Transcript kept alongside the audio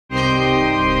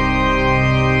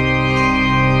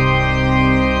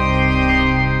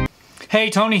Hey,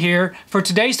 Tony here. For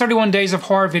today's 31 Days of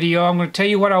Horror video, I'm going to tell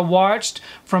you what I watched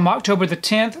from October the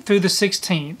 10th through the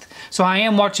 16th. So I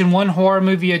am watching one horror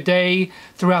movie a day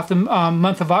throughout the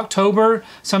month of October.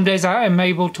 Some days I am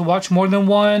able to watch more than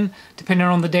one, depending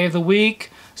on the day of the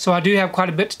week. So I do have quite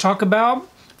a bit to talk about.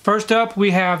 First up,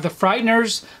 we have The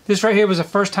Frighteners. This right here was a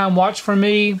first-time watch for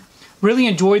me. Really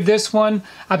enjoyed this one.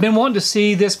 I've been wanting to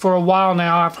see this for a while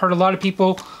now. I've heard a lot of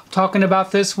people talking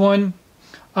about this one.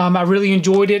 I really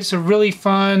enjoyed it. It's a really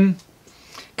fun,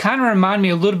 kind of remind me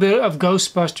a little bit of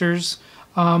Ghostbusters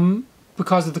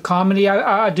because of the comedy,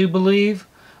 I do believe.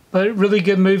 But really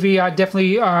good movie. I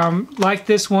definitely like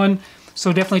this one,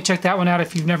 so definitely check that one out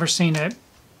if you've never seen it.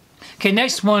 Okay,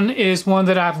 next one is one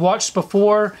that I've watched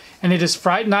before, and it is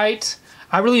Fright Night.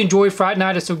 I really enjoy Fright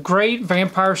Night. It's a great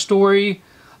vampire story.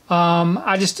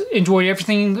 I just enjoy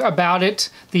everything about it.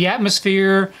 The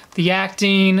atmosphere, the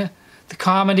acting, the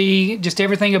comedy, just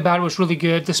everything about it was really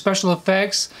good. The special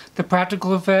effects, the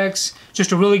practical effects,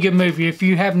 just a really good movie. If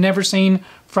you have never seen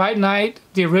Fright Night,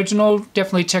 the original,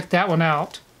 definitely check that one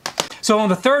out. So on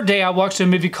the third day, I watched a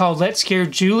movie called Let's Scare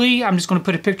Julie. I'm just going to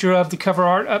put a picture of the cover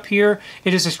art up here.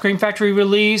 It is a Scream Factory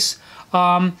release.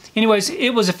 Anyways, it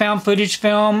was a found footage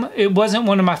film. It wasn't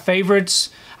one of my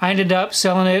favorites. I ended up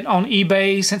selling it on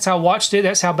eBay since I watched it.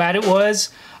 That's how bad it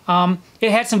was.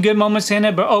 It had some good moments in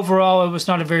it, but overall it was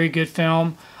not a very good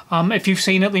film. If you've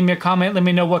seen it, leave me a comment. Let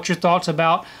me know what your thoughts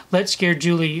about Let's Scare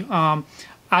Julie.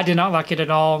 I did not like it at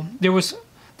all. There was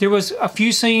a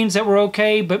few scenes that were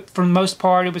okay, but for the most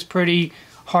part it was pretty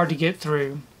hard to get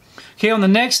through. Okay, on the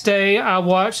next day I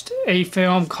watched a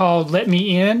film called Let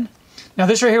Me In. Now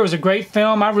this right here was a great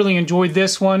film. I really enjoyed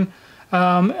this one.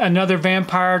 Another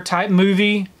vampire type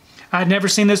movie. I had never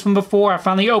seen this one before. I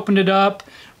finally opened it up.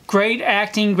 Great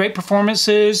acting, great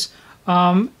performances,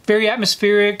 very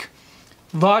atmospheric,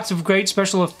 lots of great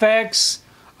special effects,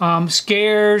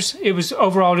 scares. It was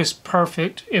overall just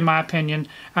perfect in my opinion.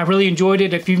 I really enjoyed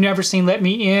it. If you've never seen Let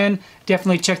Me In,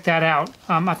 definitely check that out.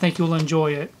 I think you'll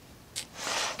enjoy it.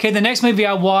 Okay, the next movie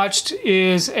I watched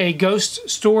is a ghost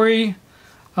story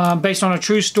based on a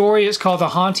true story. It's called The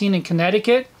Haunting in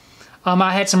Connecticut.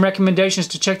 I had some recommendations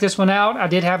to check this one out. I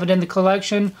did have it in the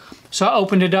collection, so I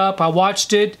opened it up. I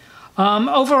watched it.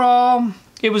 Overall,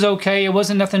 it was okay. It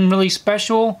wasn't nothing really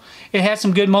special. It had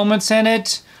some good moments in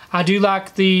it. I do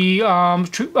like the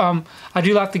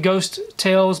ghost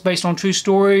tales based on true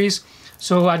stories,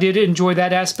 so I did enjoy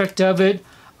that aspect of it.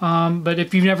 But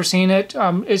if you've never seen it,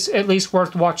 it's at least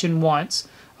worth watching once.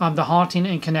 The Haunting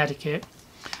in Connecticut.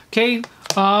 Okay.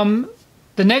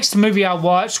 The next movie I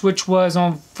watched, which was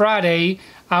on Friday,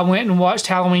 I went and watched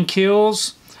Halloween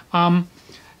Kills.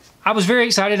 I was very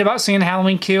excited about seeing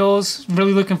Halloween Kills,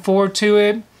 really looking forward to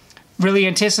it, really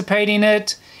anticipating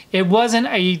it. It wasn't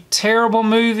a terrible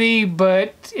movie,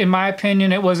 but in my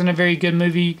opinion, it wasn't a very good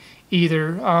movie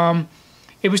either.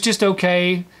 It was just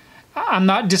okay. I'm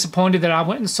not disappointed that I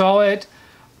went and saw it,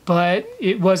 but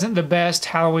it wasn't the best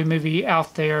Halloween movie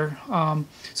out there.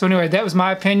 So anyway, that was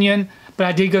my opinion. But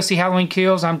I did go see Halloween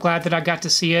Kills. I'm glad that I got to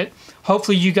see it.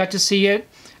 Hopefully you got to see it.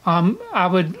 I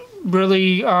would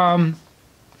really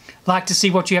like to see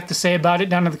what you have to say about it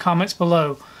down in the comments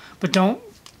below. But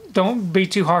don't be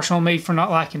too harsh on me for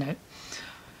not liking it.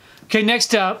 Okay,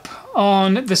 next up,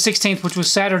 on the 16th, which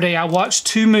was Saturday, I watched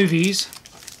two movies.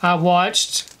 I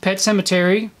watched Pet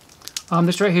Sematary.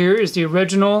 This right here is the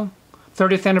original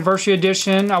 30th anniversary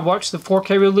edition. I watched the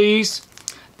 4K release.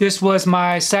 This was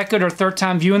my second or third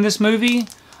time viewing this movie.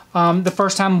 The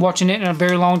first time watching it in a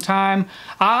very long time.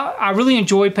 I really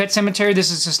enjoyed Pet Sematary. This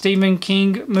is a Stephen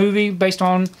King movie based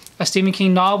on a Stephen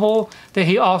King novel that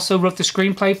he also wrote the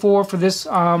screenplay for this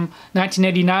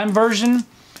 1989 version.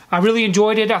 I really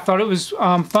enjoyed it. I thought it was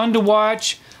fun to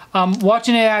watch.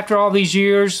 Watching it after all these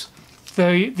years,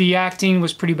 the acting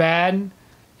was pretty bad,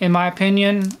 in my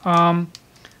opinion.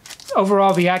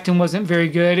 Overall, the acting wasn't very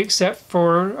good, except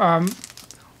for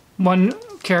one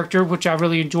character which I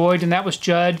really enjoyed, and that was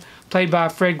Judd, played by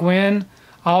Fred Gwynne.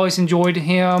 I always enjoyed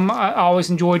him. I always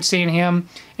enjoyed seeing him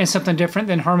in something different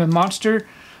than Herman Monster.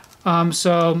 I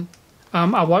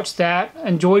watched that,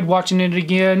 enjoyed watching it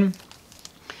again.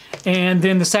 And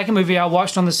then the second movie I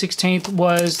watched on the 16th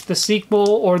was the sequel,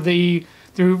 or the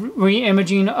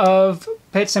re-imaging of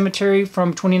Pet Sematary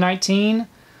from 2019.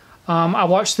 I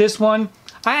watched this one.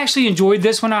 I actually enjoyed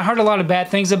this one. I heard a lot of bad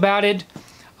things about it.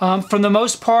 For the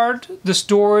most part, the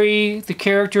story, the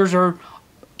characters are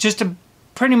just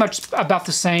pretty much about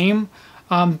the same.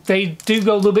 They do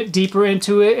go a little bit deeper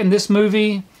into it in this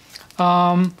movie.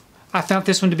 I found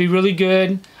this one to be really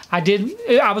good.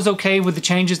 I was okay with the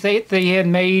changes they had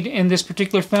made in this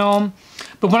particular film.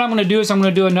 But what I'm going to do is I'm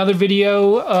going to do another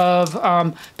video of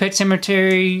Pet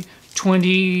Sematary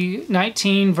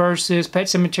 2019 versus Pet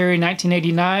Sematary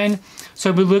 1989.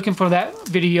 So we'll be looking for that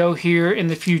video here in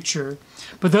the future.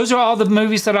 But those are all the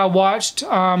movies that I watched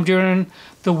during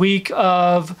the week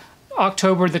of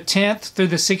October the 10th through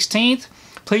the 16th.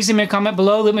 Please leave me a comment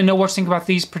below. Let me know what you think about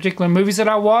these particular movies that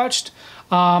I watched.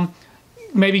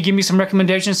 Maybe give me some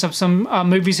recommendations of some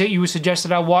movies that you would suggest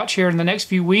that I watch here in the next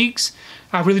few weeks.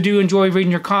 I really do enjoy reading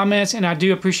your comments, and I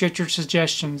do appreciate your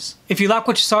suggestions. If you like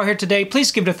what you saw here today, please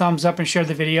give it a thumbs up and share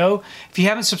the video. If you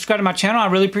haven't subscribed to my channel, I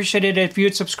really appreciate it if you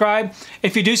would subscribe.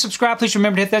 If you do subscribe, please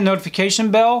remember to hit that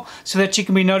notification bell so that you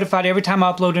can be notified every time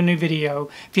I upload a new video.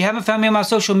 If you haven't found me on my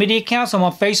social media accounts, I'm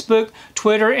on Facebook,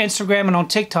 Twitter, Instagram, and on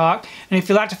TikTok. And if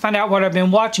you'd like to find out what I've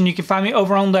been watching, you can find me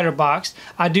over on Letterboxd.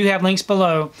 I do have links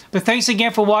below. But thanks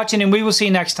again for watching, and we will see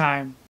you next time.